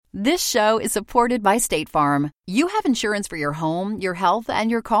This show is supported by State Farm. You have insurance for your home, your health, and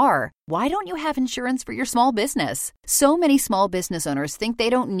your car. Why don't you have insurance for your small business? So many small business owners think they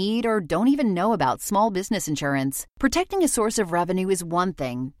don't need or don't even know about small business insurance. Protecting a source of revenue is one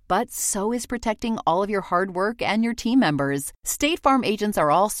thing, but so is protecting all of your hard work and your team members. State Farm agents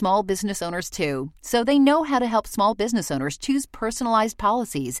are all small business owners too, so they know how to help small business owners choose personalized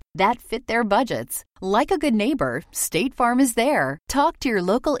policies that fit their budgets. Like a good neighbor, State Farm is there. Talk to your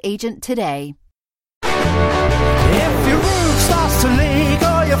local agent today. If your roof starts to leak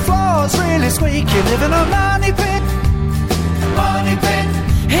or your floor's really squeak, you live in a money pit. Money pit.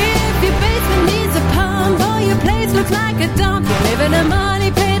 If your basement needs a pump or your place looks like a dump, you live in a money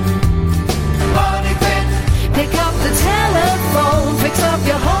pit. Money pit. Pick up the telephone, fix up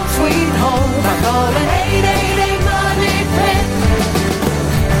your home sweet home by calling 888 Money Pit.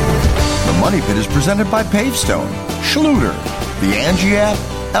 The Money Pit is presented by Pavestone, Schluter, the ANGI app,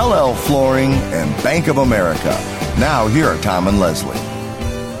 LL Flooring, and Bank of America. Now, here are Tom and Leslie.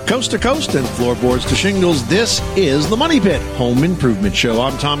 Coast to coast and floorboards to shingles, this is the Money Pit Home Improvement Show.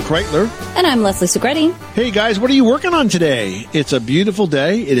 I'm Tom Kreitler. And I'm Leslie Segretti. Hey guys, what are you working on today? It's a beautiful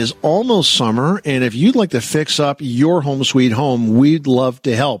day. It is almost summer. And if you'd like to fix up your home sweet home, we'd love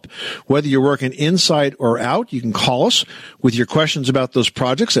to help. Whether you're working inside or out, you can call us with your questions about those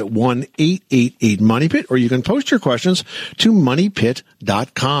projects at 1-888-MONEYPIT, or you can post your questions to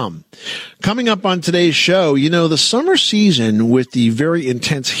moneypit.com. Coming up on today's show, you know, the summer season with the very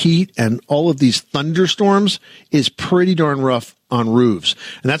intense heat and all of these thunderstorms is pretty darn rough on roofs.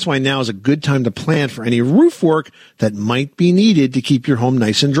 And that's why now is a good time to plan for any roof work that might be needed to keep your home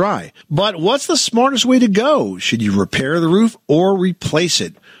nice and dry. But what's the smartest way to go? Should you repair the roof or replace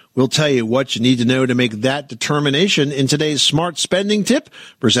it? We'll tell you what you need to know to make that determination in today's Smart Spending Tip,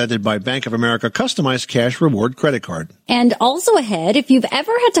 presented by Bank of America Customized Cash Reward Credit Card. And also ahead, if you've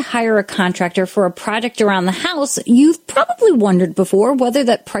ever had to hire a contractor for a project around the house, you've probably wondered before whether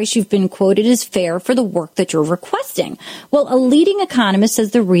that price you've been quoted is fair for the work that you're requesting. Well, a leading economist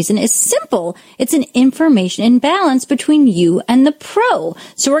says the reason is simple. It's an information imbalance between you and the pro.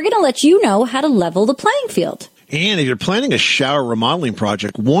 So we're going to let you know how to level the playing field. And if you're planning a shower remodeling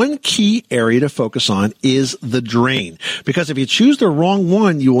project, one key area to focus on is the drain. Because if you choose the wrong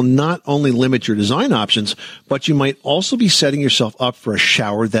one, you will not only limit your design options, but you might also be setting yourself up for a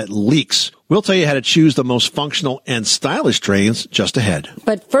shower that leaks. We'll tell you how to choose the most functional and stylish drains just ahead.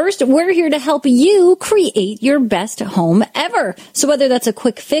 But first, we're here to help you create your best home ever. So whether that's a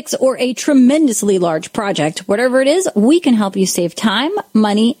quick fix or a tremendously large project, whatever it is, we can help you save time,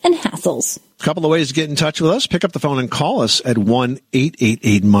 money, and hassles. A couple of ways to get in touch with us. Pick up the phone and call us at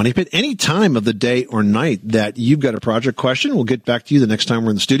 1-888-MONEYPIT. Any time of the day or night that you've got a project question, we'll get back to you the next time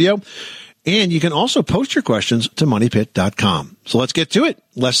we're in the studio. And you can also post your questions to moneypit.com. So let's get to it.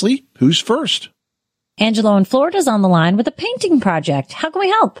 Leslie, who's first? Angelo in Florida is on the line with a painting project. How can we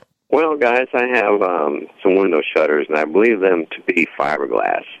help? Well, guys, I have some window shutters, and I believe them to be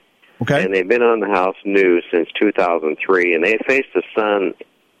fiberglass. Okay. And they've been on the house new since 2003, and they face the sun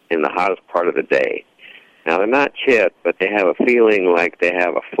in the hottest part of the day. Now, they're not chipped, but they have a feeling like they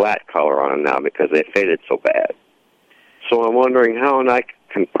have a flat color on them now because they faded so bad. So I'm wondering how I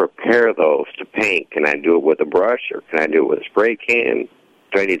can prepare those to paint. Can I do it with a brush, or can I do it with a spray can?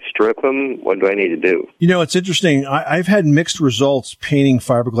 Do I need to strip them? What do I need to do? You know, it's interesting. I've had mixed results painting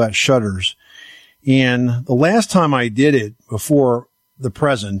fiberglass shutters. And the last time I did it, before the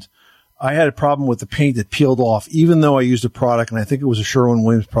present, I had a problem with the paint that peeled off, even though I used a product, and I think it was a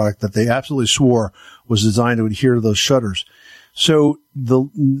Sherwin-Williams product that they absolutely swore was designed to adhere to those shutters. So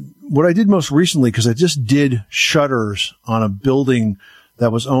what I did most recently, because I just did shutters on a building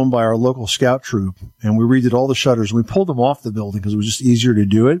that was owned by our local scout troop, and we redid all the shutters, and we pulled them off the building because it was just easier to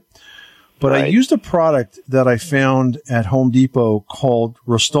do it. But right. I used a product that I found at Home Depot called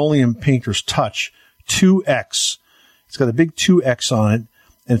Rust-Oleum Painter's Touch 2X. It's got a big 2X on it,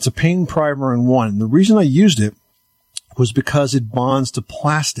 and it's a paint and primer in one. And the reason I used it was because it bonds to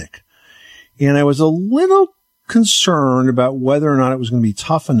plastic. And I was a little concerned about whether or not it was going to be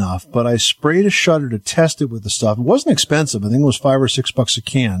tough enough, but I sprayed a shutter to test it with the stuff. It wasn't expensive. I think it was $5 or $6 a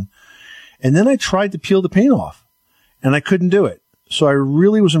can. And then I tried to peel the paint off, and I couldn't do it. So I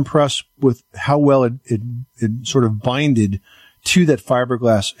really was impressed with how well it sort of binded to that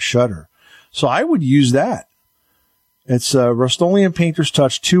fiberglass shutter. So I would use that. It's Rust-Oleum Painter's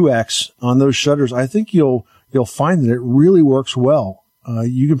Touch 2X on those shutters. I think you'll find that it really works well.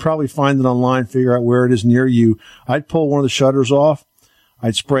 You can probably find it online, figure out where it is near you. I'd pull one of the shutters off.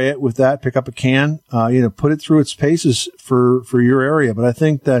 I'd spray it with that, pick up a can, put it through its paces for your area. But I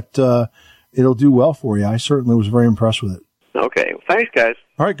think that it'll do well for you. I certainly was very impressed with it. Okay. Thanks, guys.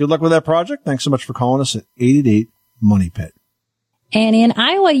 All right, good luck with that project. Thanks so much for calling us at 888-MONEY-PIT. Annie in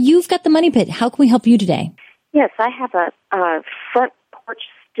Iowa, you've got the Money Pit. How can we help you today? Yes, I have a front porch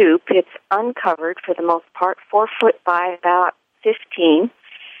stoop. It's uncovered for the most part, 4 foot by about 15,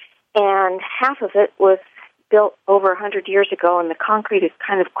 and half of it was built over 100 years ago, and the concrete is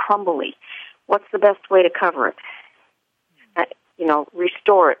kind of crumbly. What's the best way to cover it?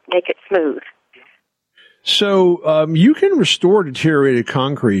 Restore it, make it smooth. So you can restore deteriorated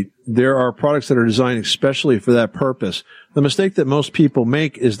concrete. There are products that are designed especially for that purpose. The mistake that most people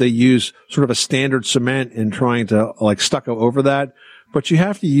make is they use sort of a standard cement in trying to stucco over that. But you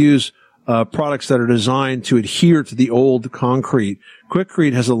have to use products that are designed to adhere to the old concrete.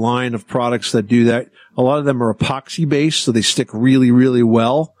 Quikrete has a line of products that do that. A lot of them are epoxy based, so they stick really, really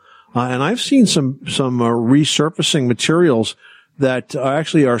well. And I've seen some resurfacing materials that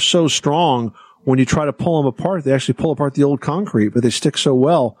actually are so strong. When you try to pull them apart, they actually pull apart the old concrete, but they stick so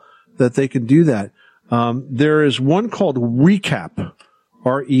well that they can do that. There is one called Recap,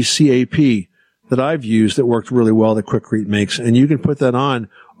 R-E-C-A-P, that I've used that worked really well that Quikrete makes, and you can put that on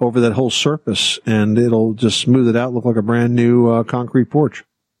over that whole surface, and it'll just smooth it out, look like a brand new concrete porch.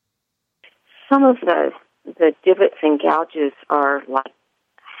 Some of the divots and gouges are like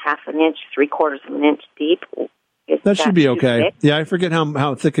half an inch, 3/4 of an inch deep. That should be okay. Thick? Yeah, I forget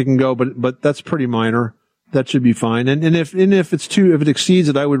how thick it can go, but that's pretty minor. That should be fine. And if it exceeds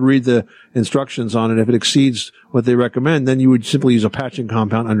it, I would read the instructions on it. If it exceeds what they recommend, then you would simply use a patching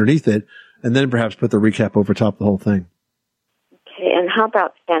compound underneath it, and then perhaps put the recap over top of the whole thing. Okay, and how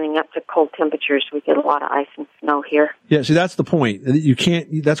about standing up to cold temperatures? We get a lot of ice and snow here. Yeah, see, that's the point. You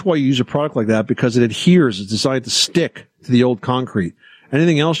can't. That's why you use a product like that, because it adheres. It's designed to stick to the old concrete.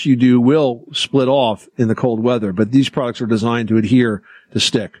 Anything else you do will split off in the cold weather, but these products are designed to adhere, to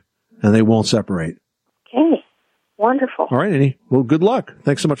stick, and they won't separate. Okay. Wonderful. All right, Annie. Well, good luck.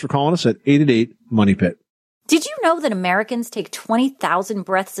 Thanks so much for calling us at 888-MONEY-PIT. Did you know that Americans take 20,000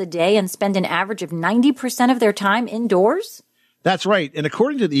 breaths a day and spend an average of 90% of their time indoors? That's right. And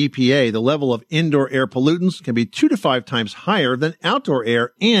according to the EPA, the level of indoor air pollutants can be 2 to 5 times higher than outdoor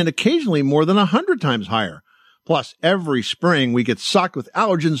air, and occasionally more than 100 times higher. Plus, every spring we get socked with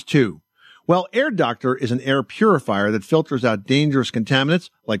allergens too. Well, Air Doctor is an air purifier that filters out dangerous contaminants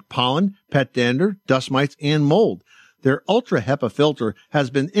like pollen, pet dander, dust mites, and mold. Their Ultra HEPA filter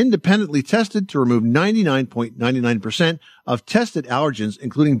has been independently tested to remove 99.99% of tested allergens,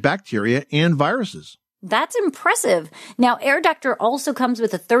 including bacteria and viruses. That's impressive. Now, Air Doctor also comes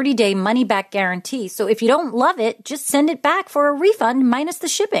with a 30-day money-back guarantee, so if you don't love it, just send it back for a refund minus the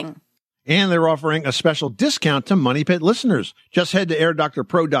shipping. And they're offering a special discount to Money Pit listeners. Just head to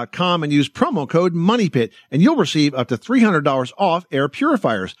airdoctorpro.com and use promo code MONEYPIT, and you'll receive up to $300 off air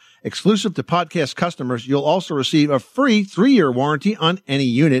purifiers. Exclusive to podcast customers, you'll also receive a free 3-year warranty on any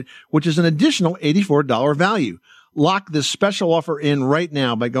unit, which is an additional $84 value. Lock this special offer in right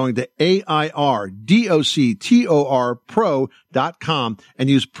now by going to airdoctorpro.com and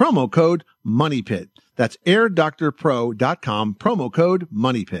use promo code MONEYPIT. That's airdoctorpro.com, promo code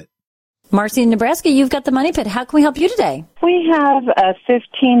MONEYPIT. Marcy in Nebraska, you've got the Money Pit. How can we help you today? We have a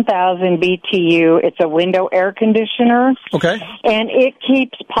 15,000 BTU. It's a window air conditioner. Okay. And it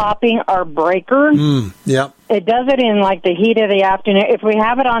keeps popping our breaker. Yeah. It does it in like the heat of the afternoon. If we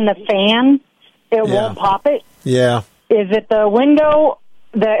have it on the fan, it won't pop it. Yeah. Is it the window,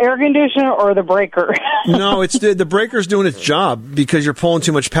 the air conditioner, or the breaker? No, it's the breaker's doing its job because you're pulling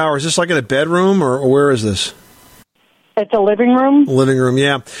too much power. Is this like in a bedroom or where is this? It's a living room. Living room,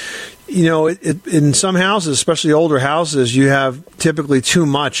 yeah. You know, in some houses, especially older houses, you have typically too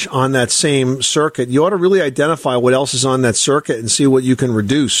much on that same circuit. You ought to really identify what else is on that circuit and see what you can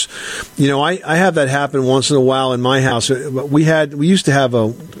reduce. You know, I have that happen once in a while in my house. We used to have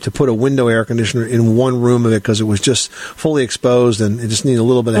to put a window air conditioner in one room of it because it was just fully exposed and it just needed a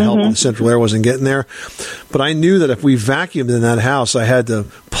little bit of help and the central air wasn't getting there. But I knew that if we vacuumed in that house, I had to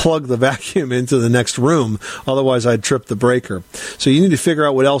plug the vacuum into the next room. Otherwise, I'd trip the breaker. So you need to figure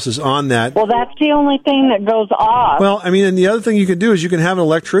out what else is on that. Well, that's the only thing that goes off. Well, I mean, and the other thing you can do is you can have an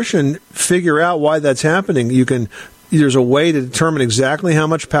electrician figure out why that's happening. There's a way to determine exactly how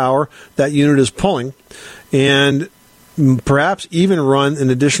much power that unit is pulling and perhaps even run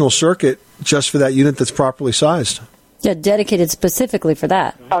an additional circuit just for that unit that's properly sized. Yeah, dedicated specifically for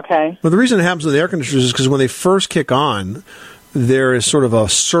that. Okay. Well, the reason it happens with air conditioners is because when they first kick on, there is sort of a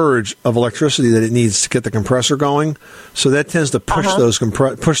surge of electricity that it needs to get the compressor going. So that tends to push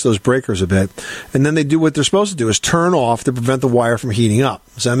push those breakers a bit. And then they do what they're supposed to do, is turn off to prevent the wire from heating up.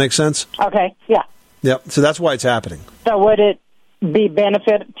 Does that make sense? Okay, yeah. Yep, so that's why it's happening. So would it be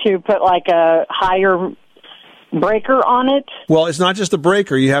benefit to put like a higher breaker on it? Well, it's not just a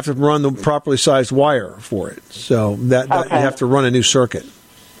breaker. You have to run the properly sized wire for it. So that you have to run a new circuit.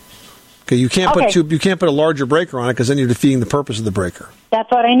 Okay, you can't put a larger breaker on it because then you're defeating the purpose of the breaker.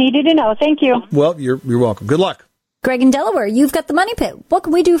 That's what I needed to know. Thank you. Well, you're welcome. Good luck. Greg in Delaware, you've got the money pit. What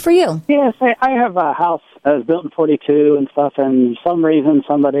can we do for you? Yes, I have a house that was built in 42 and stuff, and for some reason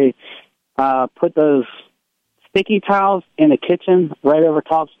somebody put those sticky tiles in the kitchen right over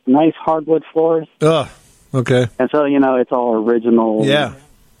top nice hardwood floors. Okay. And so, it's all original. Yeah.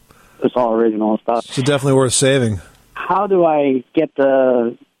 It's all original and stuff. So definitely worth saving. How do I get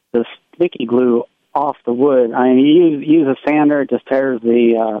the sticky glue off the wood? I mean, you use a sander, it just tears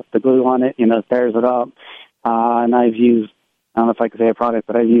the glue on it, tears it up. And I've used, I don't know if I can say a product,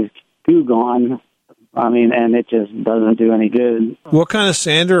 but I've used Goo Gone. I mean, and it just doesn't do any good. What kind of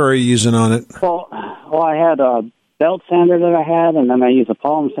sander are you using on it? Well, I had a belt sander that I had, and then I used a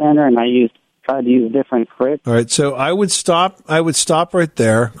palm sander, and I tried to use different grits. All right, so I would stop right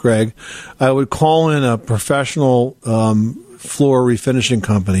there, Greg. I would call in a professional floor refinishing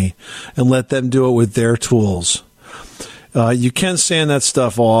company and let them do it with their tools. You can sand that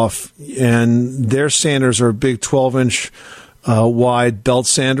stuff off, and their sanders are big 12-inch wide belt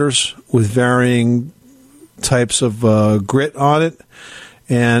sanders with varying types of grit on it.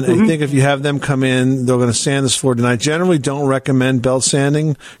 And I think if you have them come in, they're going to sand this floor. And I generally don't recommend belt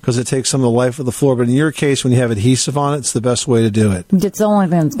sanding because it takes some of the life of the floor. But in your case, when you have adhesive on it, it's the best way to do it. It's the only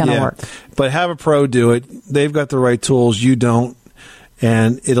thing that's going to work. But have a pro do it. They've got the right tools. You don't.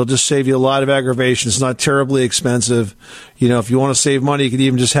 And it'll just save you a lot of aggravation. It's not terribly expensive. If you want to save money, you could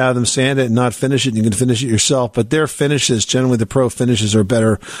even just have them sand it and not finish it, and you can finish it yourself. But their finishes, generally the pro finishes, are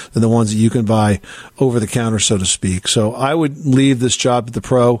better than the ones that you can buy over the counter, so to speak. So I would leave this job to the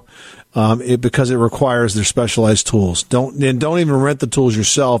pro because it requires their specialized tools. Don't even rent the tools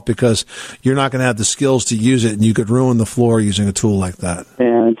yourself because you're not going to have the skills to use it, and you could ruin the floor using a tool like that.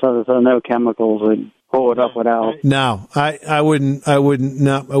 And so no chemicals would pull it up without. No, I wouldn't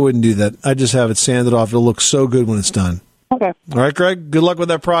do that. I just have it sanded off. It'll look so good when it's done. Okay. All right, Greg, good luck with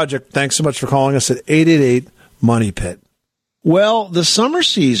that project. Thanks so much for calling us at 888-MONEY-PIT. Well, the summer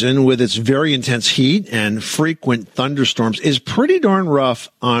season with its very intense heat and frequent thunderstorms is pretty darn rough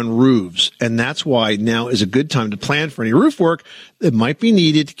on roofs. And that's why now is a good time to plan for any roof work that might be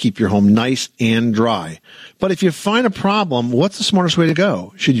needed to keep your home nice and dry. But if you find a problem, what's the smartest way to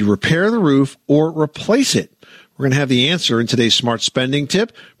go? Should you repair the roof or replace it? We're going to have the answer in today's Smart Spending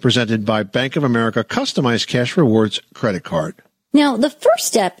Tip presented by Bank of America Customized Cash Rewards Credit Card. Now, the first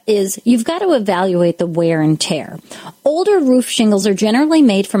step is you've got to evaluate the wear and tear. Older roof shingles are generally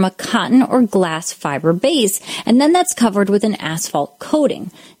made from a cotton or glass fiber base, and then that's covered with an asphalt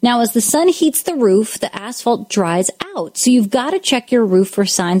coating. Now, as the sun heats the roof, the asphalt dries out, so you've got to check your roof for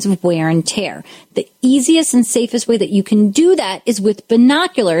signs of wear and tear. The easiest and safest way that you can do that is with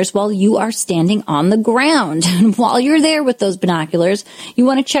binoculars while you are standing on the ground. And while you're there with those binoculars, you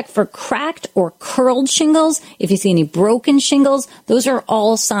want to check for cracked or curled shingles. If you see any broken shingles, those are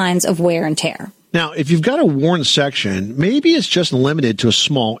all signs of wear and tear. Now, if you've got a worn section, maybe it's just limited to a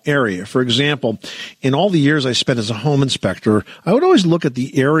small area. For example, in all the years I spent as a home inspector, I would always look at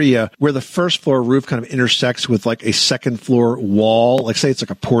the area where the first floor roof kind of intersects with like a second floor wall. Like say it's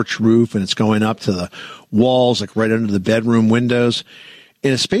like a porch roof and it's going up to the walls, like right under the bedroom windows.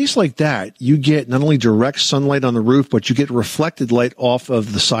 In a space like that, you get not only direct sunlight on the roof, but you get reflected light off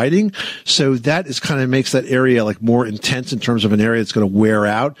of the siding. So that is kind of makes that area like more intense in terms of an area that's going to wear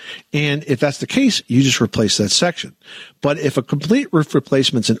out. And if that's the case, you just replace that section. But if a complete roof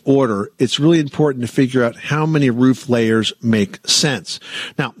replacement's in order, it's really important to figure out how many roof layers make sense.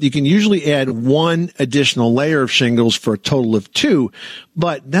 Now, you can usually add one additional layer of shingles for a total of 2.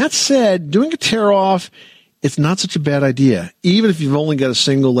 But that said, doing a tear off, it's not such a bad idea, even if you've only got a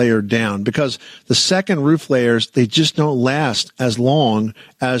single layer down, because the second roof layers, they just don't last as long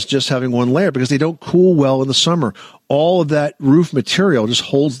as just having one layer because they don't cool well in the summer. All of that roof material just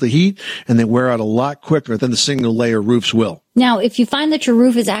holds the heat and they wear out a lot quicker than the single layer roofs will. Now, if you find that your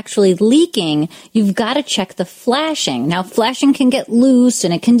roof is actually leaking, you've got to check the flashing. Now, flashing can get loose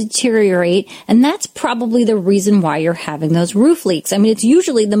and it can deteriorate, and that's probably the reason why you're having those roof leaks. I mean, it's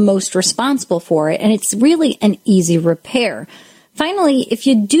usually the most responsible for it, and it's really an easy repair. Finally, if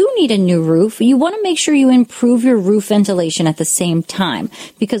you do need a new roof, you want to make sure you improve your roof ventilation at the same time,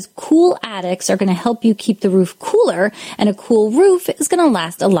 because cool attics are going to help you keep the roof cooler, and a cool roof is going to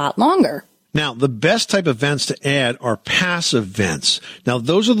last a lot longer. Now, the best type of vents to add are passive vents. Now,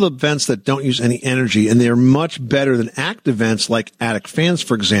 those are the vents that don't use any energy, and they are much better than active vents like attic fans,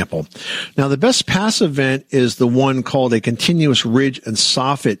 for example. Now, the best passive vent is the one called a continuous ridge and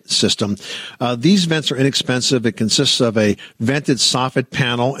soffit system. These vents are inexpensive. It consists of a vented soffit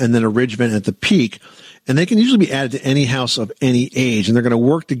panel and then a ridge vent at the peak. And they can usually be added to any house of any age. And they're going to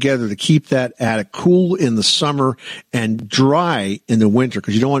work together to keep that attic cool in the summer and dry in the winter,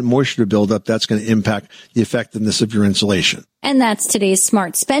 because you don't want moisture to build up. That's going to impact the effectiveness of your insulation. And that's today's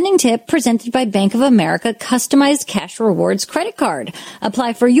smart spending tip presented by Bank of America Customized Cash Rewards Credit Card.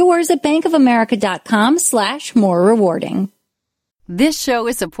 Apply for yours at bankofamerica.com/more rewarding. This show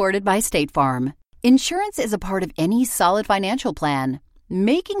is supported by State Farm. Insurance is a part of any solid financial plan.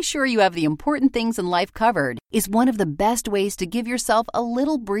 Making sure you have the important things in life covered is one of the best ways to give yourself a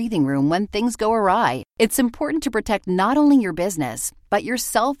little breathing room when things go awry. It's important to protect not only your business, but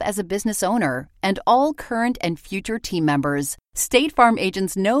yourself as a business owner and all current and future team members. State Farm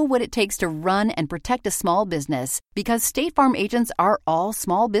agents know what it takes to run and protect a small business because State Farm agents are all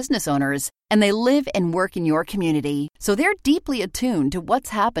small business owners and they live and work in your community. So they're deeply attuned to what's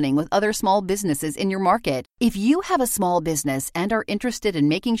happening with other small businesses in your market. If you have a small business and are interested in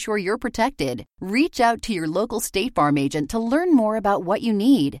making sure you're protected, reach out to your local State Farm agent to learn more about what you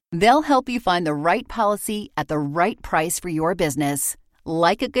need. They'll help you find the right policy at the right price for your business.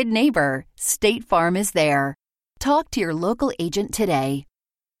 Like a good neighbor, State Farm is there. Talk to your local agent today.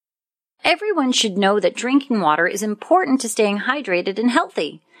 Everyone should know that drinking water is important to staying hydrated and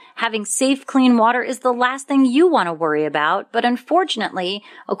healthy. Having safe, clean water is the last thing you want to worry about, but unfortunately,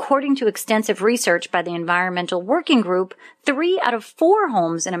 according to extensive research by the Environmental Working Group, 3 out of 4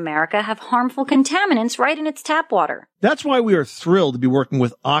 homes in America have harmful contaminants right in its tap water. That's why we are thrilled to be working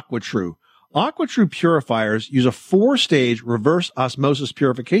with AquaTrue. AquaTrue purifiers use a 4-stage reverse osmosis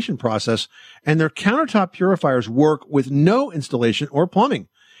purification process, and their countertop purifiers work with no installation or plumbing.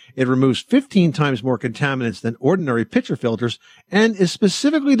 It removes 15 times more contaminants than ordinary pitcher filters and is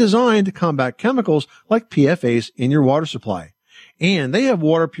specifically designed to combat chemicals like PFAS in your water supply. And they have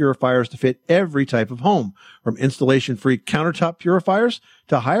water purifiers to fit every type of home, from installation-free countertop purifiers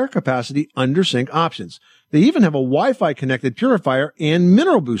to higher capacity under-sink options. They even have a Wi-Fi connected purifier and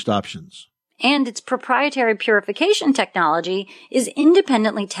mineral boost options. And its proprietary purification technology is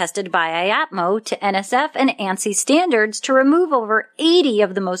independently tested by IAPMO to NSF and ANSI standards to remove over 80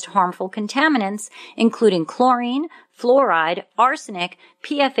 of the most harmful contaminants, including chlorine, fluoride, arsenic,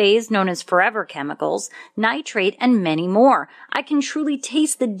 PFAS known as forever chemicals, nitrate, and many more. I can truly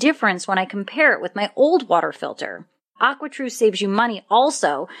taste the difference when I compare it with my old water filter. AquaTrue saves you money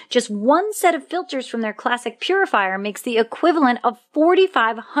also. Just one set of filters from their classic purifier makes the equivalent of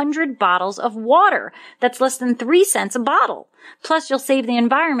 4,500 bottles of water. That's less than 3 cents a bottle. Plus, you'll save the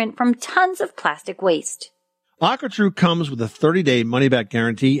environment from tons of plastic waste. AquaTrue comes with a 30-day money-back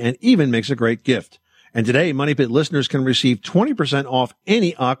guarantee and even makes a great gift. And today, Money Pit listeners can receive 20% off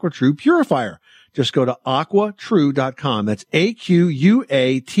any AquaTrue purifier. Just go to aquatrue.com. That's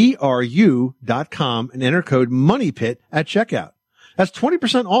AQUATRU.com and enter code MONEYPIT at checkout. That's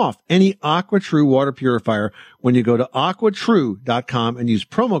 20% off any AquaTrue water purifier when you go to aquatrue.com and use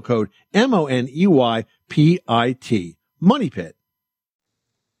promo code MONEYPIT. MONEYPIT.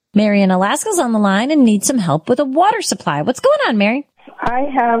 Mary in Alaska's on the line and needs some help with a water supply. What's going on, Mary? I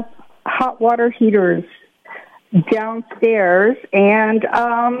have hot water heaters downstairs, and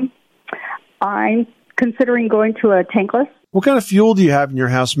I'm considering going to a tankless. What kind of fuel do you have in your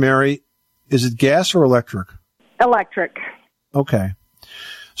house, Mary? Is it gas or electric? Electric. Okay.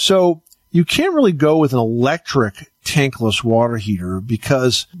 So you can't really go with an electric tankless water heater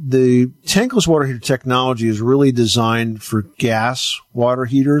because the tankless water heater technology is really designed for gas water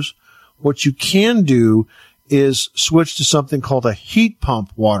heaters. What you can do is switch to something called a heat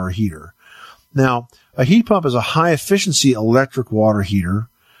pump water heater. Now, a heat pump is a high efficiency electric water heater,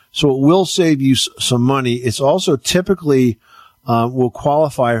 so it will save you some money. It's also typically will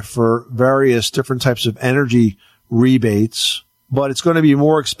qualify for various different types of energy rebates, but it's going to be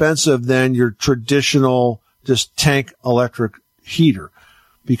more expensive than your traditional just tank electric heater,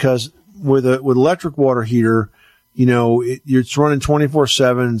 because with electric water heater, you know, it's running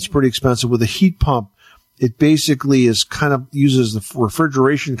 24/7. It's pretty expensive. With a heat pump, it basically is kind of uses the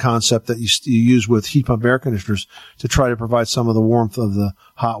refrigeration concept that you use with heat pump air conditioners to try to provide some of the warmth of the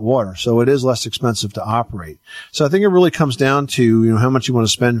hot water. So it is less expensive to operate. So I think it really comes down to, you know, how much you want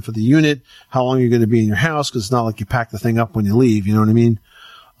to spend for the unit, how long you're going to be in your house, because it's not like you pack the thing up when you leave. You know what I mean?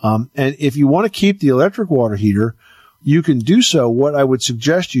 And if you want to keep the electric water heater, you can do so. What I would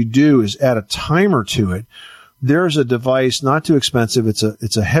suggest you do is add a timer to it, there's a device, not too expensive.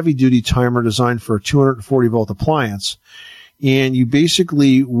 It's a heavy duty timer designed for a 240 volt appliance. And you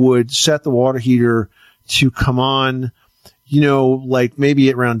basically would set the water heater to come on, like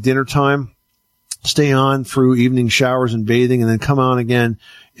maybe around dinner time, stay on through evening showers and bathing, and then come on again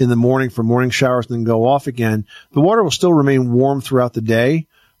in the morning for morning showers and then go off again. The water will still remain warm throughout the day,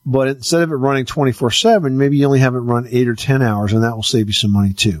 but instead of it running 24/7, maybe you only have it run 8 or 10 hours, and that will save you some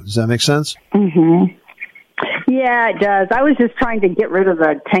money too. Does that make sense? Mm-hmm. Yeah, it does. I was just trying to get rid of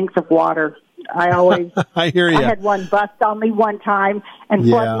the tanks of water. I always, I hear you. I had one bust on me one time and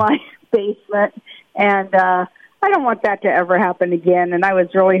flood my basement, and I don't want that to ever happen again. And I was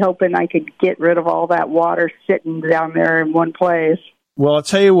really hoping I could get rid of all that water sitting down there in one place. Well, I'll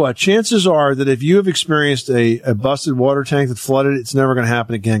tell you what, chances are that if you have experienced a busted water tank that flooded, it's never going to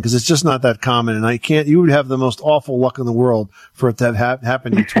happen again because it's just not that common. And you would have the most awful luck in the world for it to have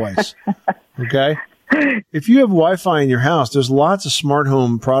happened to you twice. Okay? If you have Wi-Fi in your house, there's lots of smart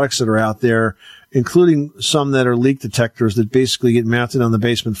home products that are out there, including some that are leak detectors that basically get mounted on the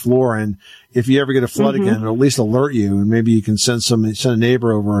basement floor. And if you ever get a flood again, it'll at least alert you, and maybe you can send a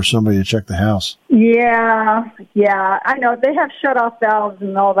neighbor over or somebody to check the house. Yeah, I know they have shut-off valves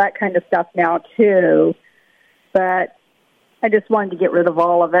and all that kind of stuff now too, but I just wanted to get rid of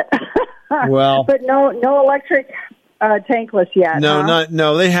all of it. Well, but no electric tankless yet.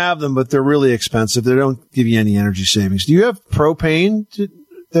 No, they have them, but they're really expensive. They don't give you any energy savings. Do you have propane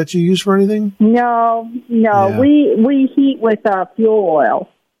that you use for anything? No. Yeah. We heat with fuel oil.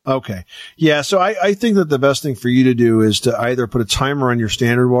 Okay. Yeah, so I think that the best thing for you to do is to either put a timer on your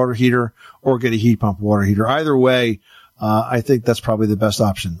standard water heater or get a heat pump water heater. Either way, I think that's probably the best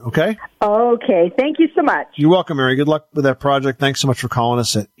option. Okay? Okay. Thank you so much. You're welcome, Mary. Good luck with that project. Thanks so much for calling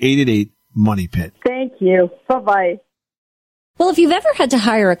us at 888-MONEY-PIT. Thank you. Bye-bye. Well, if you've ever had to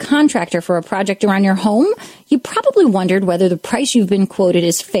hire a contractor for a project around your home, you probably wondered whether the price you've been quoted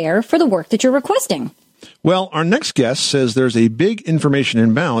is fair for the work that you're requesting. Well, our next guest says there's a big information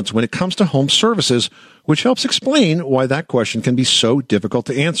imbalance when it comes to home services, which helps explain why that question can be so difficult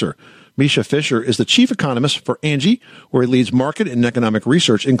to answer. Meisha Fisher is the chief economist for ANGI, where he leads market and economic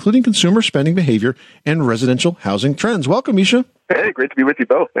research, including consumer spending behavior and residential housing trends. Welcome, Meisha. Hey, great to be with you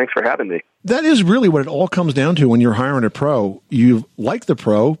both. Thanks for having me. That is really what it all comes down to when you're hiring a pro. You like the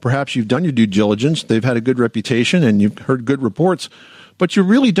pro, perhaps you've done your due diligence, they've had a good reputation, and you've heard good reports, but you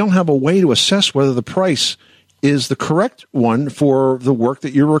really don't have a way to assess whether the price is the correct one for the work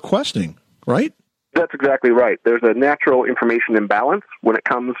that you're requesting, right? That's exactly right. There's a natural information imbalance when it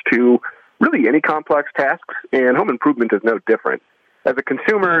comes to really any complex tasks, and home improvement is no different. As a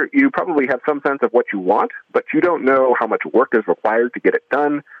consumer, you probably have some sense of what you want, but you don't know how much work is required to get it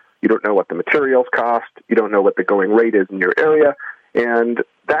done. You don't know what the materials cost. You don't know what the going rate is in your area. And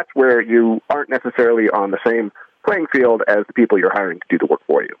that's where you aren't necessarily on the same playing field as the people you're hiring to do the work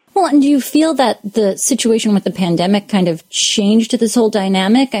for you. Well, and do you feel that the situation with the pandemic kind of changed this whole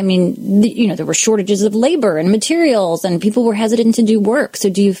dynamic? I mean, there were shortages of labor and materials, and people were hesitant to do work. So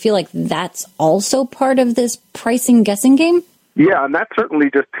do you feel like that's also part of this pricing guessing game? Yeah, and that's certainly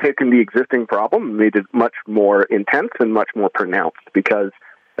just taken the existing problem and made it much more intense and much more pronounced, because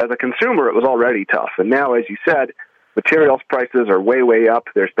as a consumer, it was already tough. And now, as you said, materials prices are way, way up.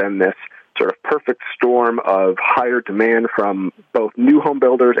 There's been this sort of perfect storm of higher demand from both new home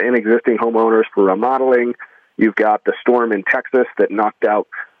builders and existing homeowners for remodeling. You've got the storm in Texas that knocked out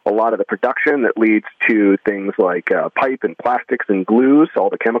a lot of the production that leads to things like pipe and plastics and glues. All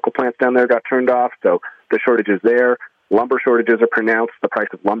the chemical plants down there got turned off, so the shortages there. Lumber shortages are pronounced. The price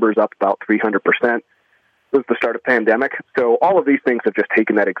of lumber is up about 300%. It was the start of pandemic. So all of these things have just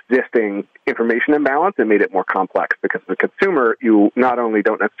taken that existing information imbalance and made it more complex, because as a consumer, you not only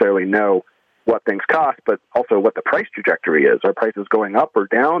don't necessarily know what things cost, but also what the price trajectory is. Are prices going up or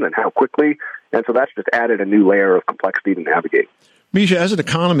down, and how quickly? And so that's just added a new layer of complexity to navigate. Meisha, as an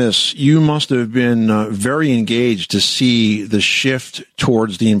economist, you must have been very engaged to see the shift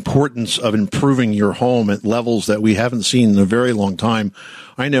towards the importance of improving your home at levels that we haven't seen in a very long time.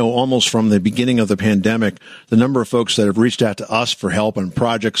 I know almost from the beginning of the pandemic, the number of folks that have reached out to us for help on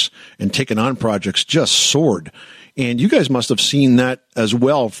projects and taken on projects just soared. And you guys must have seen that as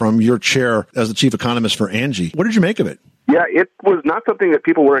well from your chair as the chief economist for ANGI. What did you make of it? Yeah, it was not something that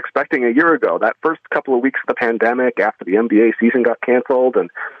people were expecting a year ago. That first couple of weeks of the pandemic, after the NBA season got canceled and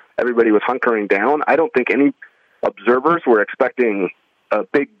everybody was hunkering down, I don't think any observers were expecting a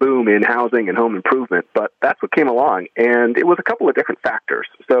big boom in housing and home improvement, but that's what came along. And it was a couple of different factors.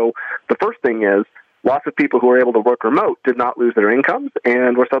 So the first thing is, lots of people who were able to work remote did not lose their incomes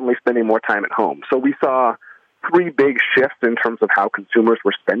and were suddenly spending more time at home. So we saw three big shifts in terms of how consumers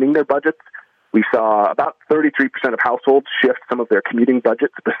were spending their budgets. We saw about 33% of households shift some of their commuting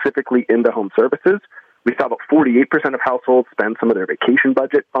budget specifically into home services. We saw about 48% of households spend some of their vacation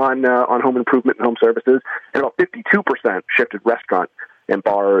budget on home improvement and home services, and about 52% shifted restaurant and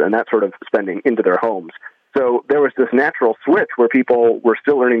bar and that sort of spending into their homes. So there was this natural switch where people were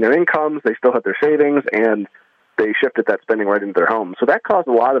still earning their incomes, they still had their savings, and they shifted that spending right into their homes. So that caused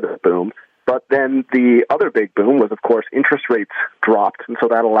a lot of the boom. But then the other big boom was, of course, interest rates dropped, and so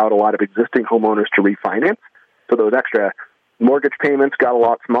that allowed a lot of existing homeowners to refinance. So those extra mortgage payments got a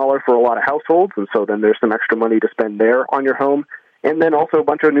lot smaller for a lot of households, and so then there's some extra money to spend there on your home. And then also a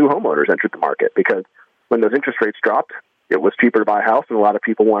bunch of new homeowners entered the market because when those interest rates dropped, it was cheaper to buy a house, and a lot of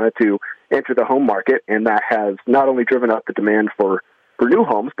people wanted to enter the home market, and that has not only driven up the demand for new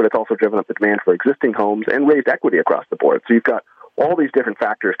homes, but it's also driven up the demand for existing homes and raised equity across the board. So you've got all these different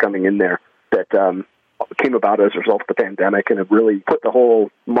factors coming in there that came about as a result of the pandemic and have really put the whole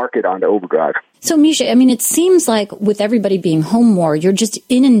market onto overdrive. So, Meisha, I mean, it seems like with everybody being home more, you're just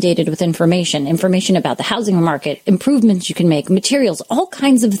inundated with information about the housing market, improvements you can make, materials, all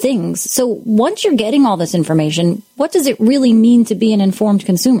kinds of things. So once you're getting all this information, what does it really mean to be an informed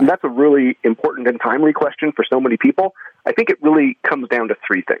consumer? And that's a really important and timely question for so many people. I think it really comes down to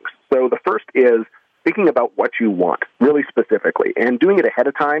three things. So the first is thinking about what you want really specifically and doing it ahead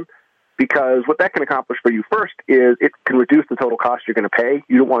of time, because what that can accomplish for you first is it can reduce the total cost you're going to pay.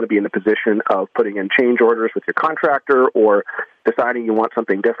 You don't want to be in the position of putting in change orders with your contractor or deciding you want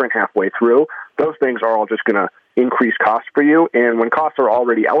something different halfway through. Those things are all just going to increase costs for you. And when costs are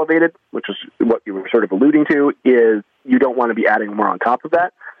already elevated, which is what you were sort of alluding to, is you don't want to be adding more on top of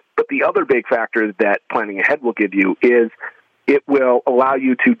that. But the other big factor that planning ahead will give you is it will allow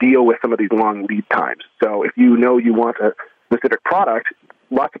you to deal with some of these long lead times. So if you know you want a specific product,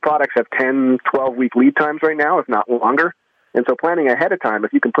 lots of products have 10, 12-week lead times right now, if not longer. And so planning ahead of time,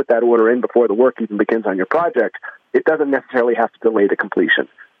 if you can put that order in before the work even begins on your project, it doesn't necessarily have to delay the completion.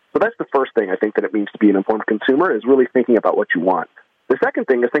 So that's the first thing I think that it means to be an informed consumer, is really thinking about what you want. The second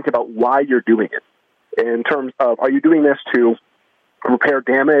thing is thinking about why you're doing it. In terms of, are you doing this to repair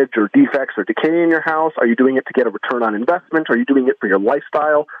damage or defects or decay in your house? Are you doing it to get a return on investment? Are you doing it for your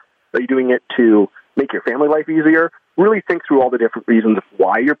lifestyle? Are you doing it to make your family life easier? Really think through all the different reasons of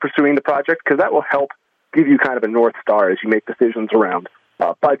why you're pursuing the project, because that will help give you kind of a North Star as you make decisions around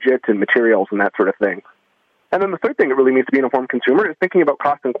budget and materials and that sort of thing. And then the third thing that really means to be an informed consumer is thinking about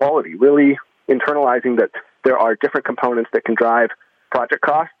cost and quality, really internalizing that there are different components that can drive project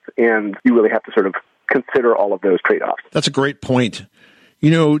costs, and you really have to sort of consider all of those trade-offs. That's a great point. You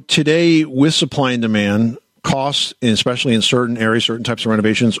know, today with supply and demand, costs, especially in certain areas, certain types of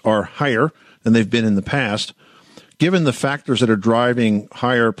renovations, are higher than they've been in the past. Given the factors that are driving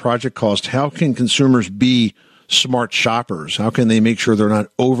higher project costs, how can consumers be smart shoppers? How can they make sure they're not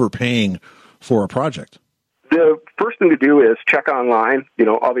overpaying for a project? The first thing to do is check online. You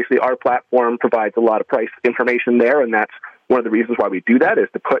know, obviously our platform provides a lot of price information there, and that's one of the reasons why we do that, is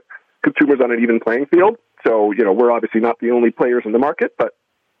to put consumers on an even playing field. So, you know, we're obviously not the only players in the market, but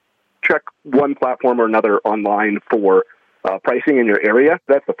check one platform or another online for pricing in your area.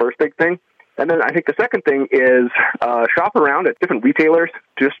 That's the first big thing. And then I think the second thing is shop around at different retailers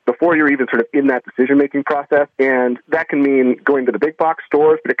just before you're even sort of in that decision-making process. And that can mean going to the big box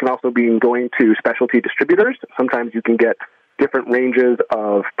stores, but it can also mean going to specialty distributors. Sometimes you can get different ranges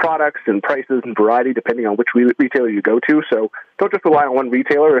of products and prices and variety depending on which retailer you go to. So don't just rely on one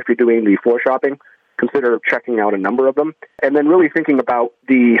retailer if you're doing the floor shopping. Consider checking out a number of them, and then really thinking about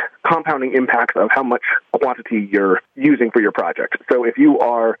the compounding impacts of how much quantity you're using for your project. So if you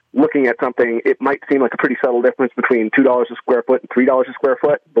are looking at something, it might seem like a pretty subtle difference between $2 a square foot and $3 a square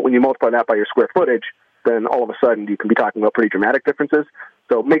foot, but when you multiply that by your square footage, then all of a sudden you can be talking about pretty dramatic differences.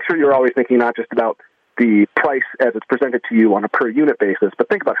 So make sure you're always thinking not just about the price as it's presented to you on a per unit basis, but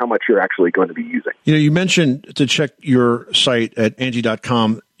think about how much you're actually going to be using. You know, you mentioned to check your site at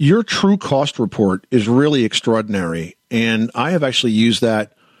ANGI.com. Your true cost report is really extraordinary, and I have actually used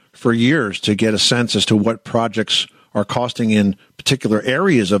that for years to get a sense as to what projects are costing in particular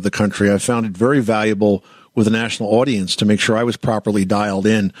areas of the country. I found it very valuable with a national audience to make sure I was properly dialed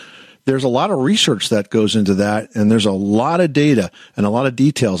in. There's a lot of research that goes into that, and there's a lot of data and a lot of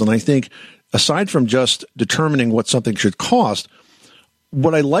details, and I think aside from just determining what something should cost,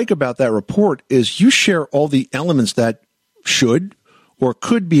 what I like about that report is you share all the elements that should or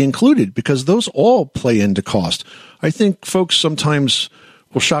could be included, because those all play into cost. I think folks sometimes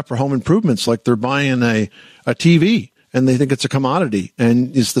will shop for home improvements like they're buying a TV, and they think it's a commodity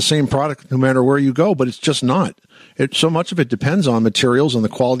and it's the same product no matter where you go, but it's just not. So much of it depends on materials and the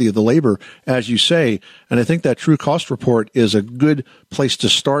quality of the labor, as you say. And I think that true cost report is a good place to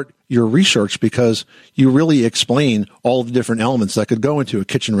start your research because you really explain all the different elements that could go into a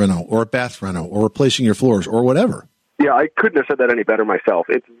kitchen reno or a bath reno or replacing your floors or whatever. Yeah, I couldn't have said that any better myself.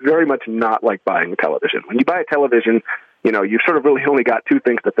 It's very much not like buying a television. When you buy a television, you've sort of really only got two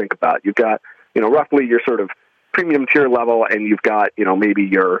things to think about. You've got, roughly your sort of premium tier level, and you've got, maybe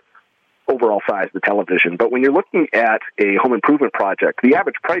your overall size of the television. But when you're looking at a home improvement project, the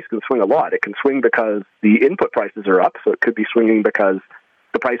average price can swing a lot. It can swing because the input prices are up, so it could be swinging because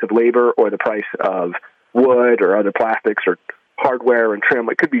the price of labor or the price of wood or other plastics or hardware and trim,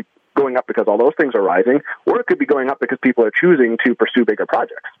 it could be going up because all those things are rising, or it could be going up because people are choosing to pursue bigger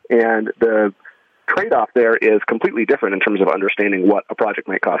projects. And the trade-off there is completely different in terms of understanding what a project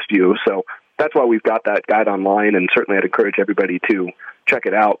might cost you. So that's why we've got that guide online, and certainly I'd encourage everybody to check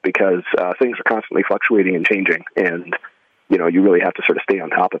it out because things are constantly fluctuating and changing, and you really have to sort of stay on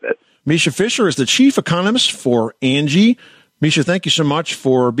top of it. Meisha Fisher is the chief economist for ANGI. Meisha, thank you so much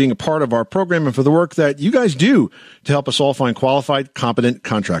for being a part of our program and for the work that you guys do to help us all find qualified, competent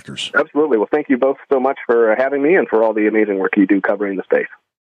contractors. Absolutely. Well, thank you both so much for having me and for all the amazing work you do covering the space.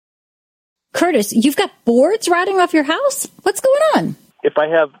 Curtis, you've got boards rotting off your house? What's going on? If I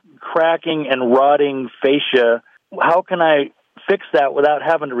have cracking and rotting fascia, how can I fix that without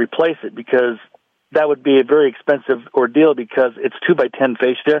having to replace it? Because that would be a very expensive ordeal because it's 2x10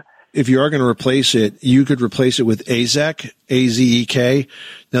 fascia. If you are going to replace it, you could replace it with AZEK, A-Z-E-K.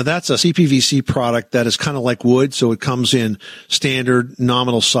 Now, that's a CPVC product that is kind of like wood, so it comes in standard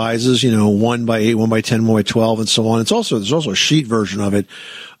nominal sizes, 1x8, 1x10, 1x12, and so on. There's also a sheet version of it.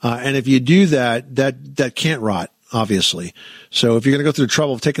 And if you do that can't rot, obviously. So if you're going to go through the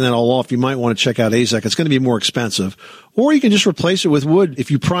trouble of taking that all off, you might want to check out AZEK. It's going to be more expensive. Or you can just replace it with wood.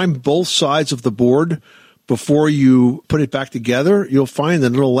 If you prime both sides of the board before you put it back together, you'll find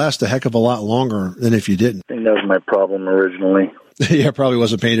that it'll last a heck of a lot longer than if you didn't. I think that was my problem originally. Yeah, it probably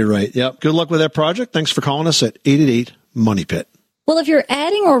wasn't painted right. Yep. Good luck with that project. Thanks for calling us at 888-MONEY-PIT. Well, if you're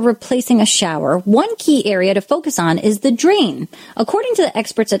adding or replacing a shower, one key area to focus on is the drain. According to the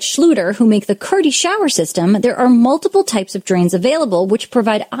experts at Schluter, who make the Curdy shower system, there are multiple types of drains available, which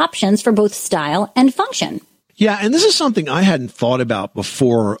provide options for both style and function. Yeah, and this is something I hadn't thought about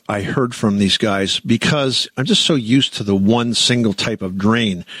before I heard from these guys because I'm just so used to the one single type of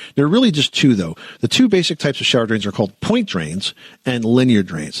drain. There are really just two, though. The two basic types of shower drains are called point drains and linear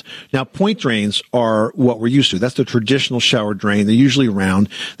drains. Now, point drains are what we're used to. That's the traditional shower drain. They're usually round.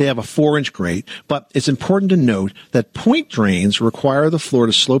 They have a 4-inch grate, but it's important to note that point drains require the floor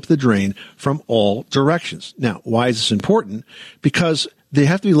to slope the drain from all directions. Now, why is this important? Because they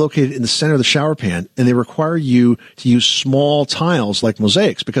have to be located in the center of the shower pan, and they require you to use small tiles like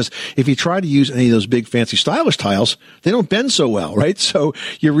mosaics, because if you try to use any of those big fancy stylish tiles, they don't bend so well, right? So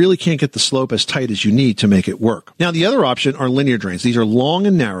you really can't get the slope as tight as you need to make it work. Now, the other option are linear drains. These are long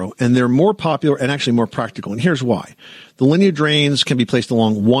and narrow, and they're more popular and actually more practical, and here's why. The linear drains can be placed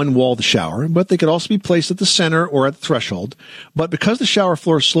along one wall of the shower, but they could also be placed at the center or at the threshold. But because the shower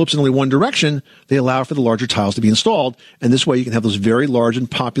floor slopes in only one direction, they allow for the larger tiles to be installed. And this way you can have those very large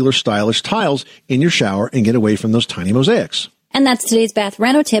and popular stylish tiles in your shower and get away from those tiny mosaics. And that's today's Bath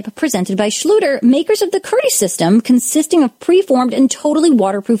Reno tip presented by Schluter, makers of the Curdy system, consisting of preformed and totally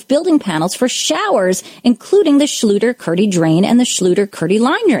waterproof building panels for showers, including the Schluter Curdy Drain and the Schluter Curdy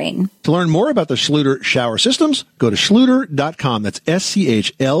Line Drain. To learn more about the Schluter shower systems, go to schluter.com. That's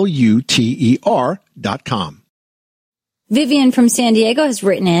SCHLUTER.com. Vivian from San Diego has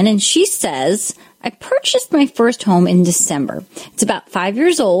written in, and she says, I purchased my first home in December. It's about 5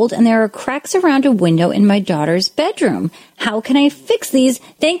 years old, and there are cracks around a window in my daughter's bedroom. How can I fix these?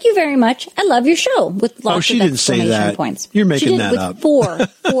 Thank you very much. I love your show. With lots of exclamation points. You're making that up. Four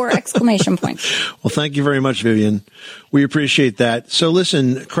exclamation points. Well, thank you very much, Vivian. We appreciate that. So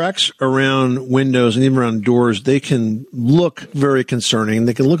listen, cracks around windows and even around doors, they can look very concerning.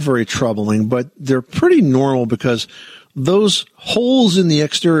 They can look very troubling, but they're pretty normal because those holes in the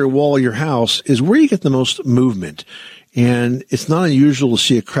exterior wall of your house is where you get the most movement. And it's not unusual to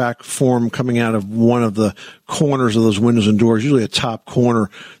see a crack form coming out of one of the corners of those windows and doors, usually a top corner.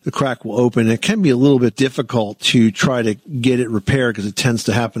 The crack will open. It can be a little bit difficult to try to get it repaired because it tends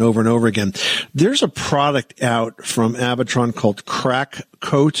to happen over and over again. There's a product out from Abitron called Crack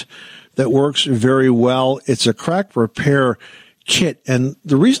Coat that works very well. It's a crack repair kit. And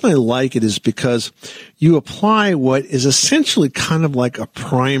the reason I like it is because you apply what is essentially kind of like a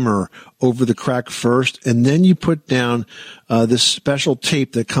primer over the crack first, and then you put down this special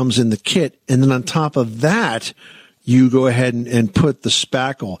tape that comes in the kit. And then on top of that, you go ahead and put the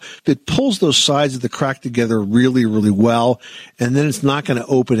spackle. It pulls those sides of the crack together really, really well, and then it's not going to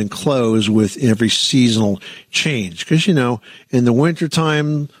open and close with every seasonal change. Because, in the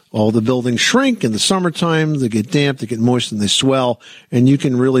wintertime, all the buildings shrink. In the summertime, they get damp, they get moist, and they swell, and you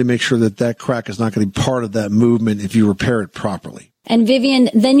can really make sure that crack is not going to be part of that movement if you repair it properly. And Vivian,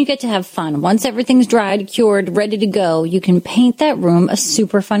 then you get to have fun. Once everything's dried, cured, ready to go, you can paint that room a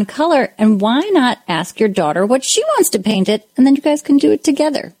super fun color. And why not ask your daughter what she wants to paint it, and then you guys can do it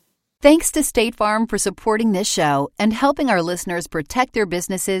together. Thanks to State Farm for supporting this show and helping our listeners protect their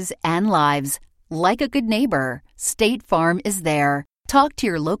businesses and lives. Like a good neighbor, State Farm is there. Talk to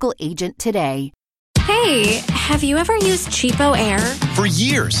your local agent today. Hey, have you ever used Cheapo Air? For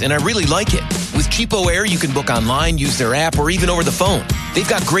years, and I really like it. With Cheapo Air, you can book online, use their app, or even over the phone. They've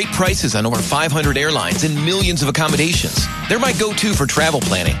got great prices on over 500 airlines and millions of accommodations. They're my go-to for travel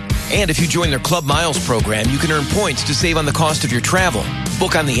planning. And if you join their Club Miles program, you can earn points to save on the cost of your travel.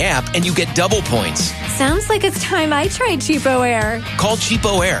 Book on the app, and you get double points. Sounds like it's time I tried Cheapo Air. Call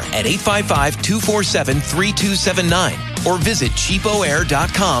Cheapo Air at 855-247-3279 or visit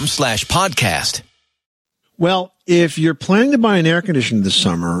cheapoair.com/podcast. Well, if you're planning to buy an air conditioner this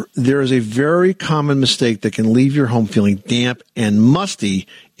summer, there is a very common mistake that can leave your home feeling damp and musty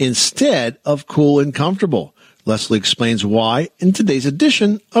instead of cool and comfortable. Leslie explains why in today's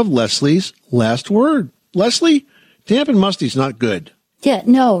edition of Leslie's Last Word. Leslie, damp and musty is not good. Yeah,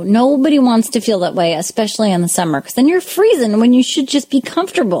 no, nobody wants to feel that way, especially in the summer, because then you're freezing when you should just be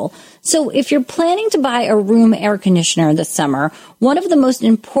comfortable. So if you're planning to buy a room air conditioner this summer, one of the most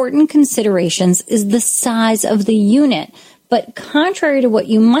important considerations is the size of the unit. But contrary to what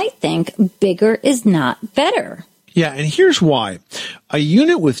you might think, bigger is not better. Yeah, and here's why. A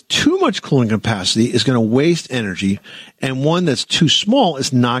unit with too much cooling capacity is going to waste energy, and one that's too small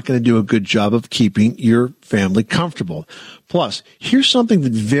is not going to do a good job of keeping your family comfortable. Plus, here's something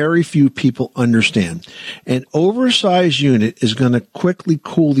that very few people understand. An oversized unit is going to quickly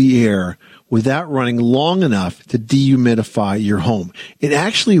cool the air without running long enough to dehumidify your home. It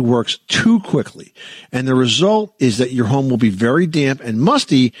actually works too quickly, and the result is that your home will be very damp and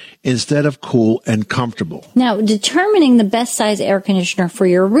musty instead of cool and comfortable. Now, determining the best size air conditioner for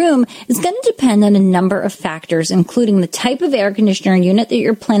your room is going to depend on a number of factors, including the type of air conditioner unit that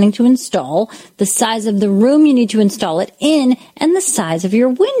you're planning to install, the size of the room you need to install it in, and the size of your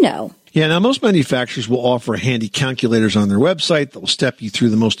window. Yeah, now most manufacturers will offer handy calculators on their website that will step you through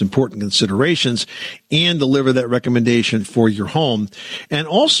the most important considerations and deliver that recommendation for your home. And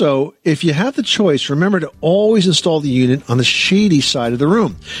also, if you have the choice, remember to always install the unit on the shady side of the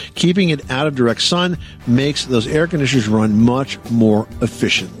room. Keeping it out of direct sun makes those air conditioners run much more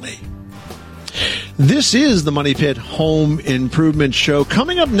efficiently. This is the Money Pit Home Improvement Show.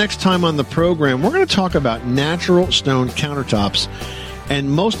 Coming up next time on the program, we're going to talk about natural stone countertops. And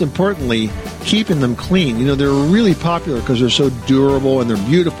most importantly, keeping them clean. You know, they're really popular because they're so durable and they're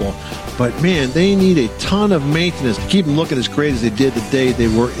beautiful. But, man, they need a ton of maintenance to keep them looking as great as they did the day they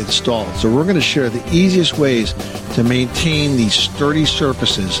were installed. So we're going to share the easiest ways to maintain these sturdy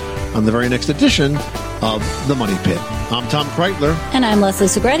surfaces on the very next edition of The Money Pit. I'm Tom Kreitler. And I'm Leslie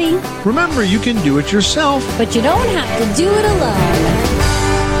Segretti. Remember, you can do it yourself. But you don't have to do it alone.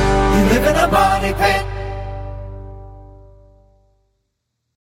 You live in a money pit.